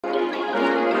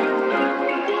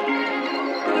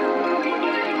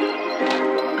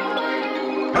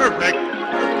Perfect.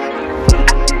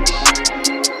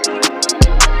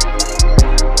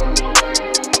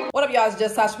 What up, y'all? It's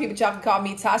just Tasha. People y'all can call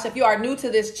me Tasha. If you are new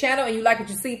to this channel and you like what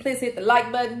you see, please hit the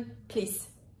like button. Please.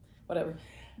 Whatever.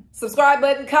 Subscribe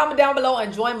button, comment down below,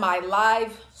 and join my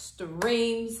live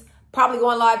streams. Probably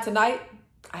going live tonight.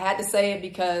 I had to say it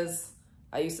because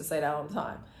I used to say that all the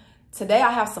time. Today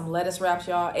I have some lettuce wraps,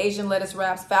 y'all. Asian lettuce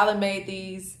wraps. Fallon made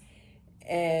these.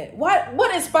 And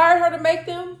what inspired her to make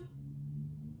them?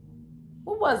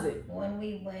 What was it? When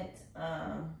we went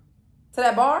to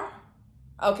that bar?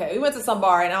 Okay, we went to some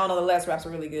bar and I don't know, the lettuce wraps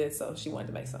were really good, so she wanted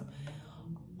to make some.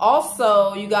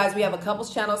 Also, you guys, we have a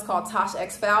couples channel. It's called Tosh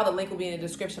X Foul. The link will be in the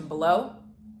description below.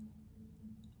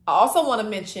 I also want to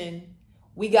mention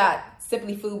we got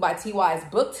Simply Food by TY's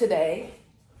book today.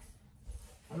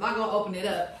 I'm not going to open it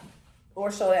up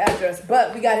or show the address,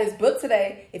 but we got his book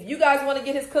today. If you guys want to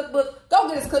get his cookbook, go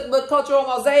get his cookbook, Cultural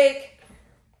Mosaic.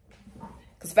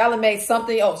 Because Fallon made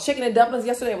something. Oh, chicken and dumplings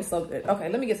yesterday was so good. Okay,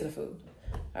 let me get to the food.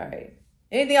 All right.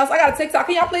 Anything else? I got a TikTok.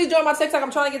 Can y'all please join my TikTok? I'm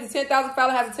trying to get to 10,000.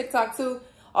 Fallon has a TikTok too.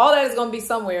 All that is going to be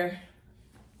somewhere.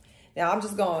 Now, I'm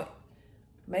just going to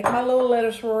make my little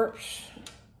lettuce wraps.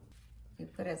 You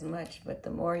put as much, but the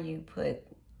more you put,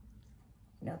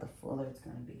 you know, the fuller it's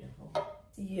going to be. The whole.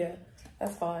 Yeah,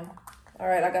 that's fine. All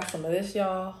right, I got some of this,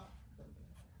 y'all.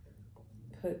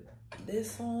 Put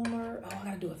this on there. Oh, I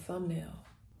got to do a thumbnail.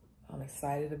 I'm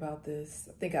excited about this.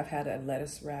 I think I've had a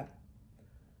lettuce wrap,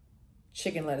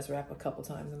 chicken lettuce wrap a couple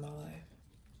times in my life.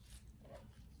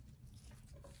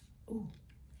 Ooh.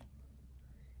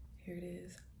 Here it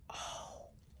is. Oh.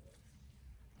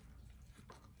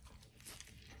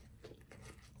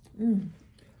 I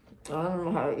don't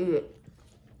know how to eat it.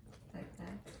 Like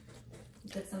that. You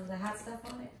put some of the hot stuff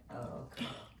on it? Oh,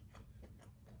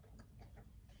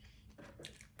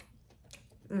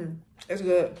 okay. It's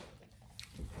good.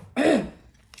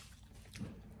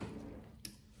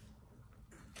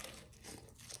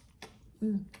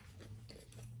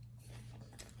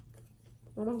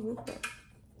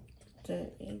 To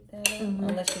eat that up?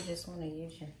 Unless you just want to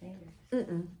use your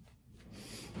fingers.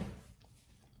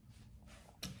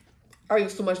 I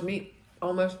use too much meat,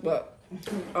 almost, but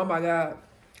oh my God.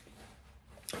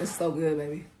 It's so good,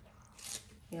 baby.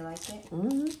 You like it?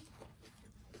 You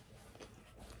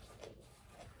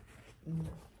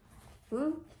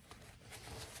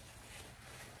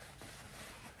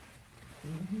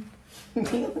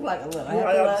look like a little I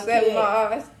got set in my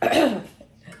eyes.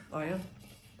 Oh, yeah.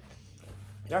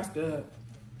 That's good.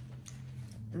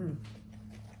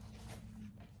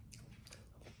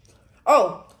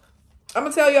 Oh, I'm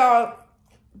going to tell y'all,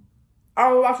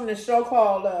 I was watching this show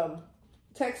called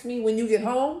Text Me When You Get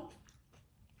Home.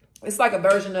 It's like a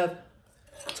version of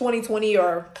 2020,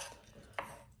 or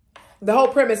the whole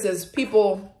premise is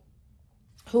people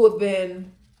who have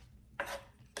been,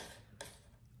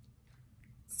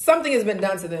 something has been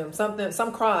done to them.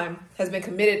 Some crime has been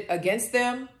committed against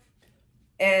them,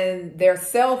 and their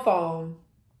cell phone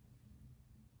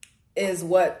is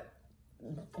what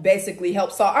basically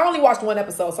helps solve. I only watched one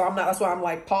episode, so that's why I'm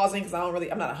like pausing, because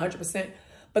I'm not 100%.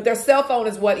 But their cell phone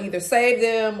is what either saved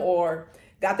them or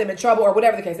got them in trouble or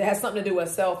whatever the case. It has something to do with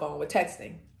a cell phone, with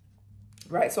texting.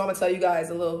 Right? So I'm going to tell you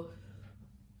guys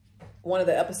one of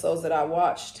the episodes that I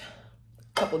watched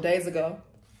a couple days ago.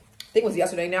 I think it was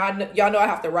yesterday. Now, y'all know I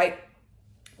have to write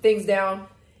things down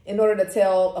in order to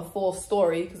tell a full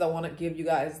story, because I want to give you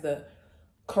guys the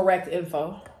correct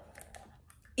info.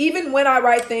 Even when I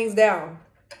write things down,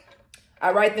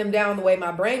 I write them down the way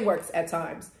my brain works at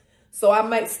times. So I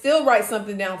might still write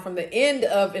something down from the end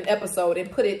of an episode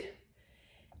and put it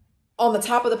on the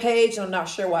top of the page, and I'm not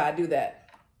sure why I do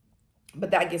that. But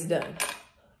that gets done.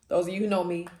 Those of you who know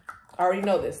me already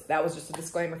know this. That was just a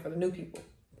disclaimer for the new people.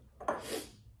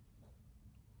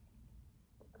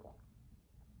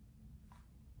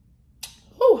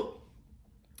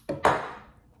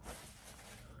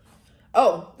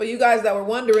 Oh, for you guys that were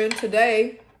wondering,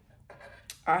 today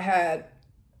I had,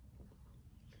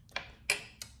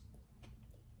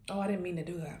 I didn't mean to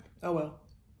do that. Oh, well.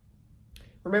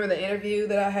 Remember the interview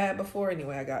that I had before?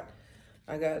 Anyway, I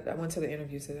went to the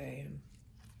interview today, and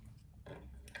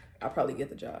I'll probably get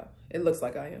the job. It looks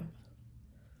like I am.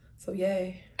 So,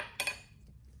 yay.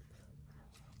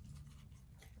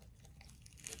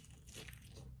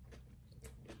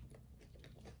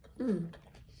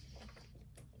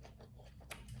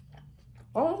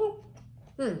 Oh,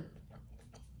 here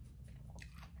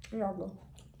y'all go.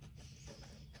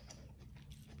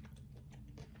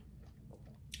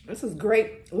 This is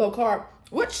great, low carb.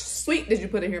 Which sweet did you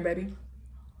put in here, baby?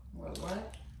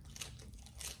 What?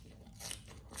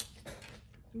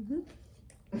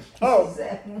 Oh.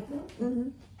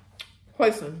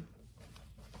 Hoisin.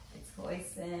 It's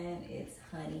hoisin, it's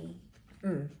honey,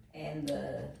 and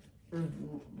the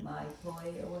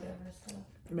Mayploy or whatever stuff.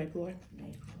 Mayploy.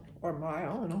 Or I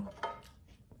don't know.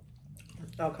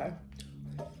 Okay.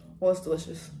 Well, it's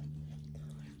delicious.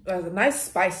 There's a nice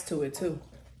spice to it too.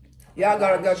 Y'all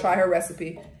gotta go try her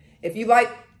recipe. If you like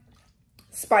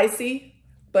spicy,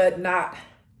 but not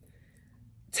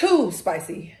too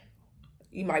spicy,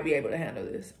 you might be able to handle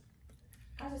this.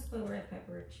 I just put red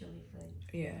pepper and chili flakes.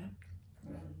 Yeah.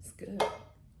 It's good.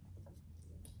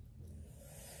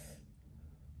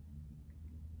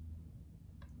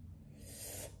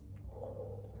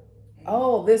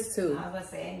 Oh, this too. I was about to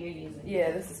say, and you're using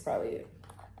Yeah, this is probably it.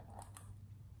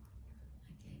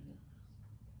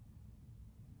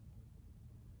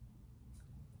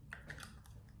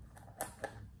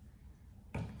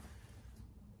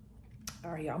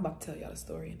 All right, y'all, I'm about to tell y'all the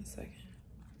story in a second.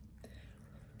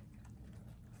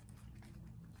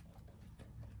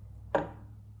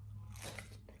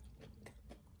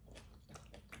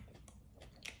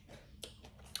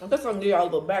 I'm just gonna give y'all a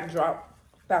little backstory.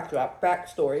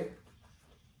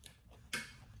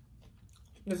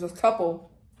 There's this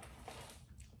couple.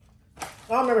 I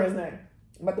don't remember his name,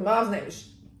 but the mom's name is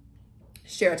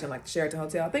Sheraton, like the Sheraton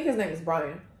Hotel. I think his name is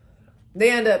Brian.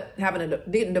 They end up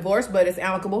getting divorced, but it's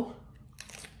amicable.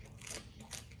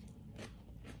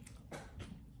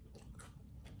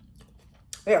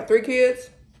 They have 3 kids.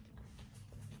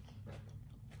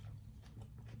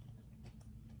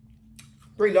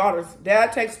 Three daughters.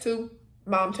 Dad takes 2,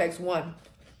 mom takes 1.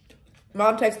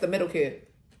 Mom takes the middle kid.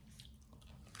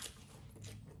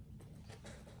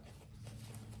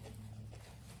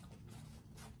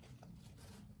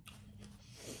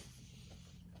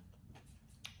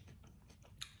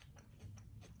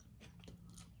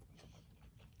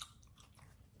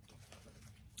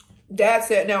 Dad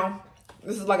said, now,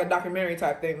 this is like a documentary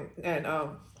type thing, and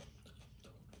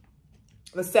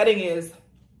the setting is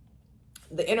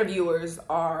the interviewers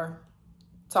are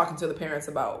talking to the parents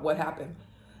about what happened,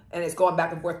 and it's going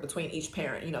back and forth between each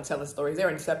parent, you know, telling stories. They're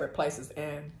in separate places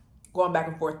and going back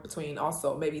and forth between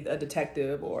also maybe a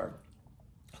detective or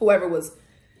whoever was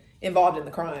involved in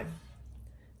the crime.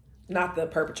 Not the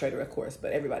perpetrator, of course,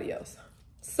 but everybody else.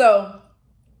 So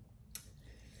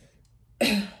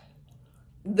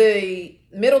the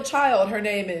middle child, her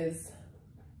name is,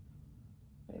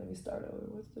 let me start over.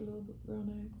 What's the little girl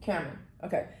name? Kamryn.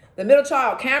 Okay. The middle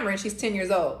child, Kamryn, she's 10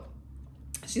 years old.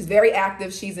 She's very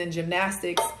active. She's in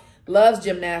gymnastics, loves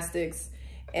gymnastics.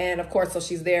 And of course, so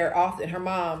she's there often. Her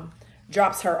mom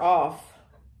drops her off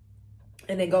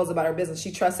and then goes about her business.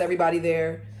 She trusts everybody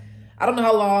there. I don't know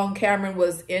how long Kamryn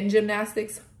was in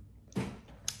gymnastics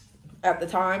at the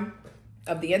time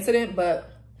of the incident, but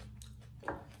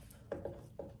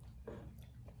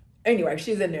anyway,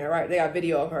 she's in there, right? They got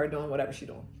video of her doing whatever she's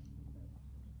doing.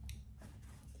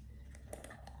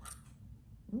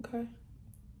 Okay.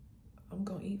 I'm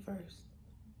gonna eat first.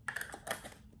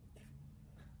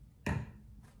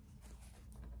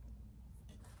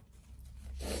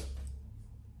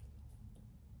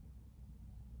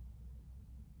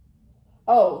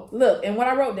 Oh, look, and what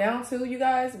I wrote down too, you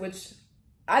guys, which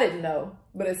I didn't know,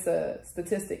 but it's a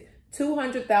statistic.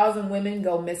 200,000 women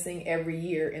go missing every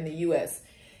year in the U.S.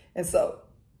 And so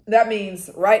that means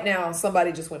right now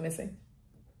somebody just went missing.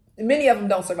 Many of them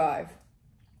don't survive.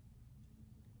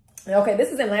 Okay,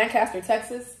 this is in Lancaster,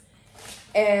 Texas.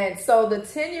 And so the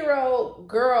 10-year-old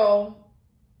girl,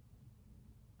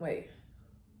 wait.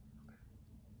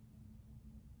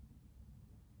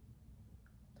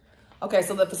 Okay,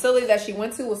 so the facility that she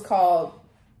went to was called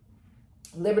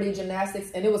Liberty Gymnastics,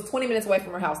 and it was 20 minutes away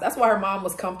from her house. That's why her mom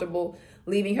was comfortable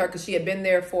leaving her, because she had been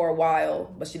there for a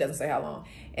while, but she doesn't say how long.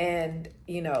 And,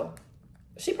 you know,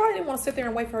 she probably didn't want to sit there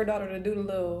and wait for her daughter to do the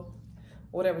little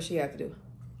whatever she had to do.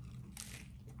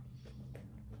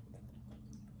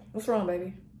 What's wrong,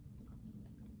 baby?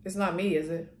 It's not me, is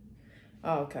it?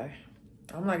 Oh, okay.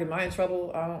 I'm like, am I in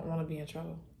trouble? I don't want to be in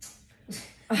trouble.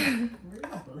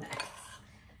 Relax.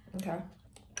 Okay.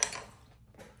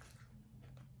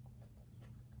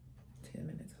 10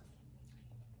 minutes.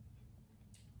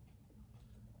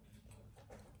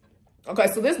 Okay,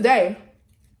 so this day,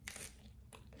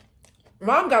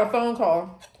 mom got a phone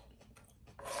call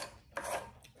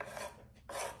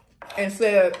and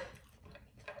said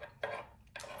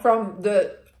from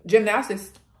the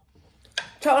gymnastics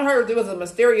telling her there was a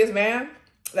mysterious van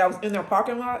that was in their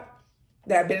parking lot,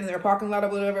 that had been in their parking lot or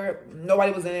whatever.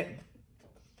 Nobody was in it.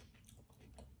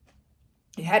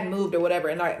 It hadn't moved or whatever.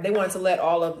 And they wanted to let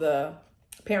all of the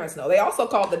parents know. They also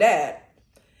called the dad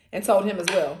and told him as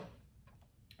well.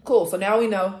 Cool. So now we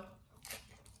know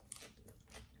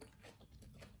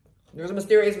There's a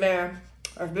mysterious van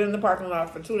that's been in the parking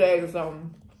lot for 2 days or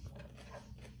something.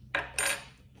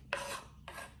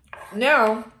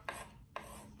 Now,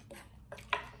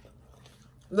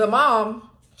 the mom,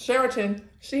 Sheraton,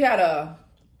 she had a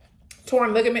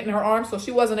torn ligament in her arm, so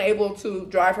she wasn't able to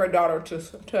drive her daughter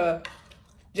to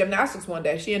gymnastics one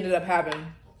day. She ended up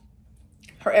having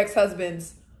her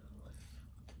ex-husband's,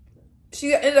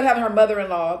 she ended up having her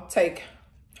mother-in-law take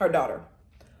her daughter.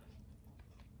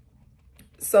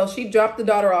 So she dropped the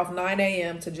daughter off 9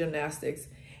 a.m. to gymnastics.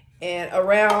 And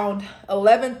around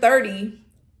 11:30,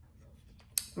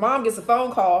 mom gets a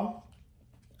phone call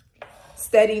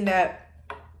stating that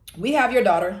we have your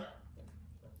daughter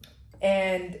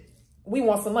and we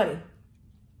want some money.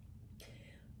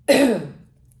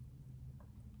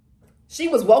 She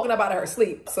was woken up out of her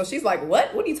sleep. So she's like,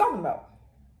 what? What are you talking about?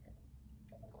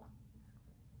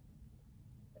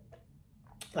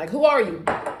 Like, who are you?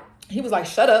 He was like,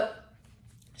 shut up.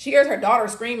 She hears her daughter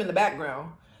scream in the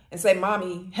background and say,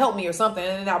 mommy, help me or something.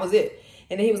 And then that was it.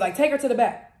 And then he was like, take her to the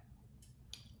back.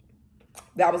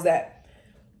 That was that.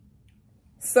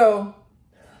 So,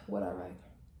 what I write?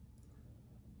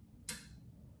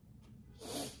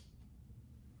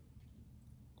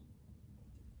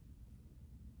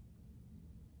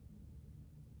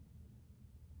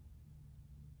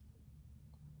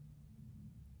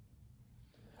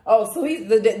 Oh, so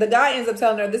the guy ends up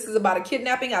telling her, this is about a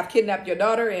kidnapping. I've kidnapped your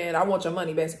daughter and I want your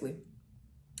money, basically.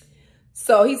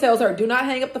 So he tells her, do not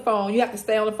hang up the phone. You have to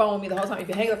stay on the phone with me the whole time. If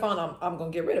you hang up the phone, I'm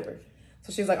going to get rid of her.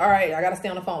 So she's like, all right, I got to stay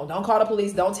on the phone. Don't call the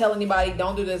police. Don't tell anybody.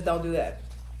 Don't do this. Don't do that.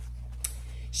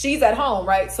 She's at home,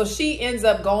 right? So she ends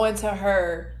up going to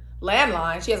her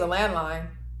landline. She has a landline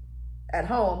at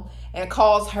home and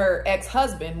calls her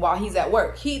ex-husband while he's at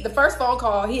work. The first phone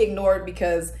call he ignored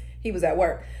because he was at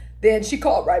work. Then she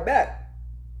called right back.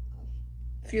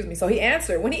 Excuse me. So he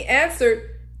answered. When he answered,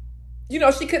 you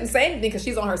know, she couldn't say anything because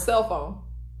she's on her cell phone.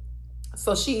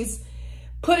 So she's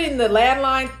putting the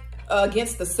landline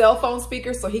against the cell phone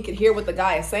speaker so he could hear what the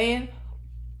guy is saying.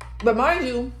 But mind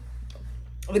you,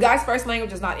 the guy's first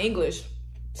language is not English.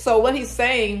 So what he's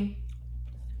saying,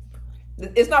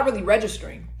 it's not really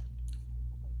registering.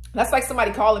 That's like somebody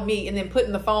calling me and then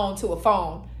putting the phone to a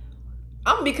phone.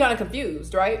 I'm going to be kind of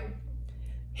confused, right?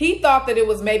 He thought that it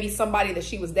was maybe somebody that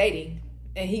she was dating.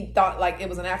 And he thought like it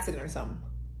was an accident or something.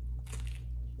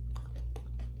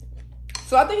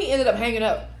 So I think he ended up hanging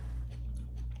up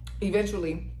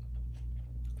eventually.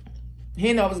 He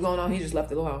didn't know what was going on. He just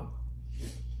left it alone.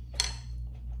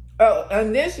 Oh,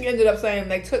 and then she ended up saying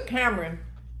they took Kamryn.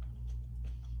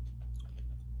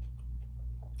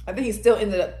 I think he still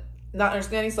ended up not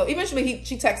understanding. So eventually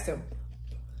she texted him.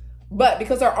 But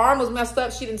because her arm was messed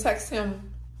up, she didn't text him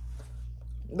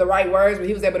the right words, but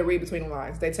he was able to read between the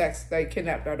lines. They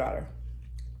kidnapped our daughter.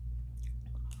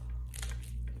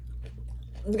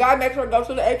 The guy makes her go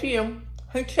to the ATM.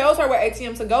 He tells her what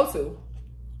ATM to go to.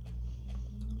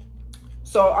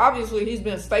 So obviously he's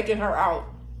been staking her out.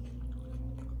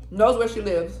 Knows where she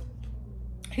lives.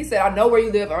 He said, I know where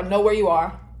you live. I know where you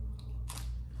are.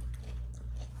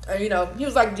 And you know, he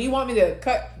was like, do you want me to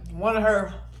cut one of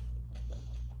her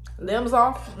limbs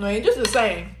off? I mean, just the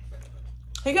same.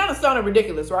 He kind of sounded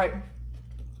ridiculous, right?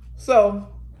 So,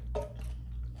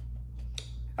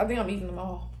 I think I'm eating them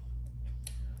all.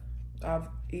 I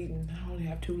only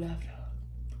have 2 left.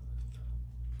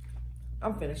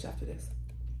 I'm finished after this.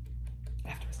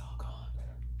 After it's all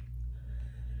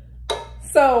gone.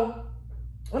 So,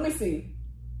 let me see.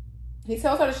 He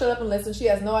tells her to shut up and listen. She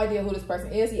has no idea who this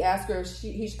person is. He asks her if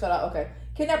he should cut out. Okay.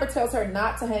 Kidnapper tells her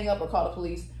not to hang up or call the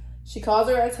police. She calls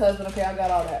her ex-husband. Okay, I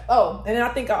got all that. Oh, and then I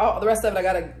think the rest of it I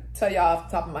got to tell y'all off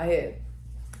the top of my head.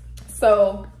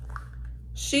 So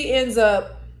she ends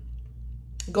up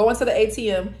going to the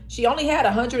ATM. She only had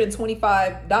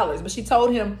 $125, but she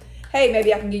told him, hey,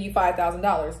 maybe I can give you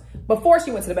 $5,000. Before she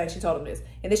went to the bank, she told him this.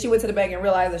 And then she went to the bank and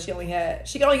realized that she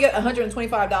could only get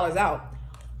 $125 out.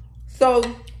 So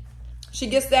she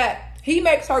gets that. He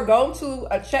makes her go to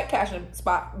a check cashing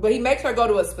spot, but he makes her go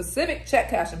to a specific check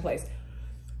cashing place.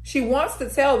 She wants to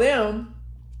tell them,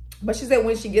 but she said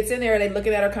when she gets in there, they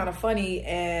looking at her kind of funny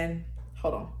and,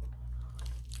 hold on.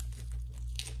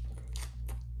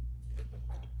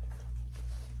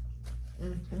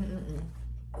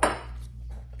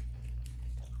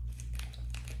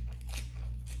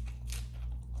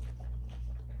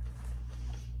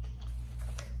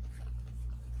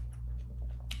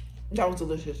 That was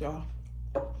delicious, y'all.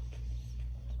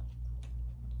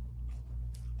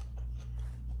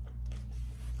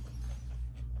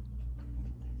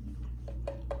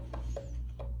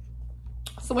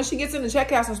 So when she gets in the check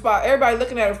cashing spot, everybody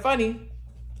looking at her funny,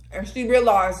 and she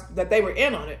realized that they were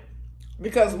in on it.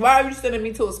 Because why are you sending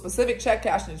me to a specific check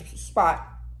cashing spot?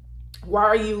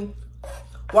 Why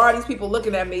are these people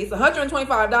looking at me? It's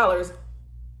 $125.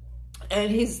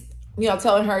 And he's, you know,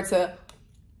 telling her to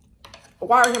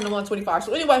wire him the $125.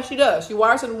 So anyway, she does. She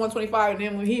wires him the $125. And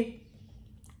then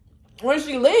when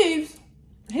she leaves,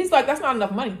 he's like, that's not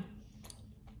enough money.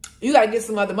 You got to get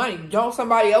some other money. Don't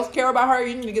somebody else care about her?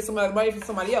 You need to get some other money for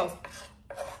somebody else.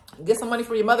 Get some money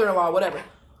for your mother-in-law, whatever.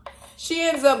 She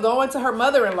ends up going to her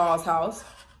mother-in-law's house.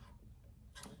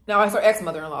 Now, it's her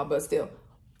ex-mother-in-law, but still.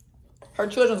 Her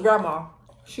children's grandma.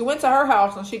 She went to her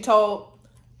house and she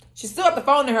still had the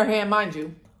phone in her hand, mind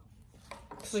you.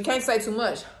 So she can't say too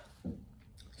much.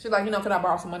 She's like, you know, can I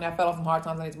borrow some money? I fell off some hard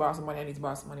times. I need to borrow some money. I need to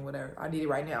borrow some money, whatever. I need it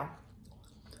right now.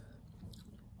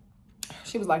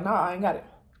 She was like, nah, I ain't got it.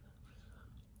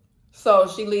 So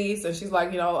she leaves and she's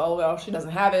like, you know, oh, well, she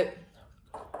doesn't have it.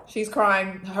 She's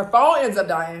crying. Her phone ends up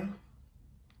dying.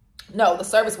 No, the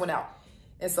service went out.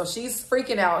 And so she's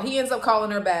freaking out. He ends up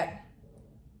calling her back.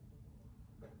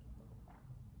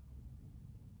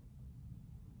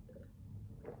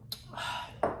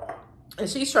 And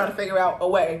she's trying to figure out a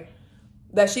way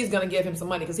that she's going to give him some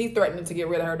money because he's threatening to get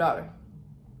rid of her daughter.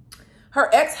 Her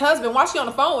ex-husband, while she's on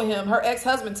the phone with him, her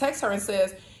ex-husband texts her and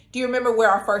says, do you remember where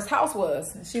our first house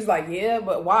was? And she's like, yeah,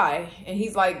 but why? And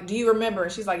he's like, do you remember?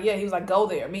 And she's like, yeah. He was like, go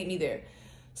there, meet me there.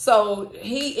 So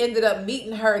he ended up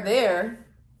meeting her there.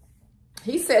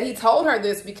 He said he told her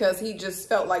this because he just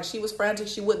felt like she was frantic.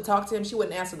 She wouldn't talk to him. She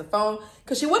wouldn't answer the phone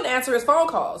because she wouldn't answer his phone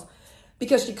calls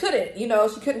because she couldn't, you know,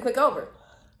 she couldn't click over.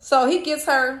 So he gets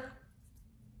her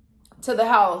to the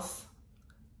house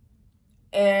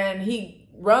and he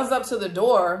runs up to the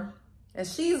door and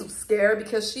she's scared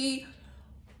because she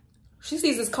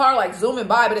sees this car like zooming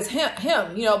by, but it's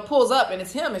him, you know, pulls up and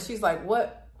it's him. And she's like,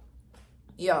 what?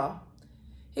 Y'all.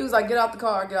 He was like, get out the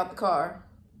car, get out the car.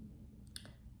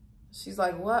 She's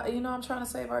like, what? You know, I'm trying to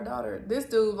save our daughter. This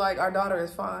dude, like, our daughter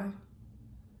is fine.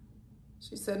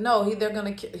 She said, no,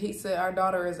 he said, our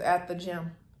daughter is at the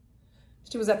gym.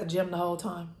 She was at the gym the whole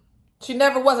time. She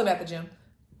never wasn't at the gym.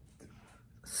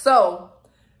 So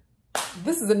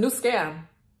this is a new scam.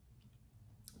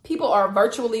 People are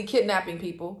virtually kidnapping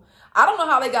people. I don't know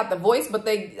how they got the voice, but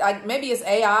maybe it's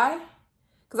AI.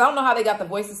 Because I don't know how they got the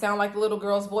voice to sound like the little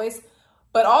girl's voice.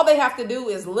 But all they have to do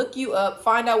is look you up,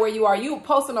 find out where you are. You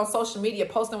posting on social media,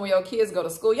 posting where your kids go to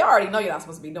school. You already know you're not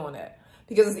supposed to be doing that.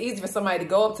 Because it's easy for somebody to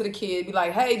go up to the kid, be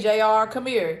like, hey, JR, come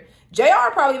here.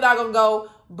 JR probably not going to go,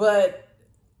 but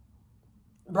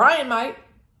Brian might.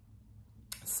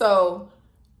 So,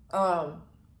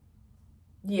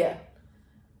 yeah.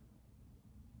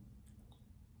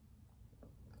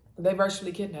 They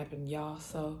virtually kidnapping y'all,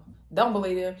 so don't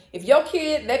believe them. If your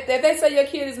kid, if they say your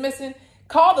kid is missing,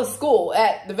 call the school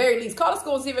at the very least. Call the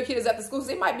school and see if your kid is at the school because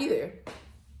they might be there.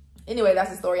 Anyway, that's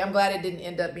the story. I'm glad it didn't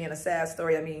end up being a sad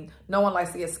story. I mean, no one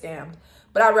likes to get scammed.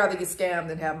 But I'd rather get scammed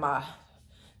than have my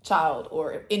child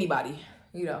or anybody,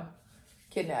 you know,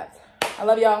 kidnapped. I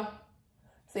love y'all.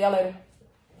 See y'all later.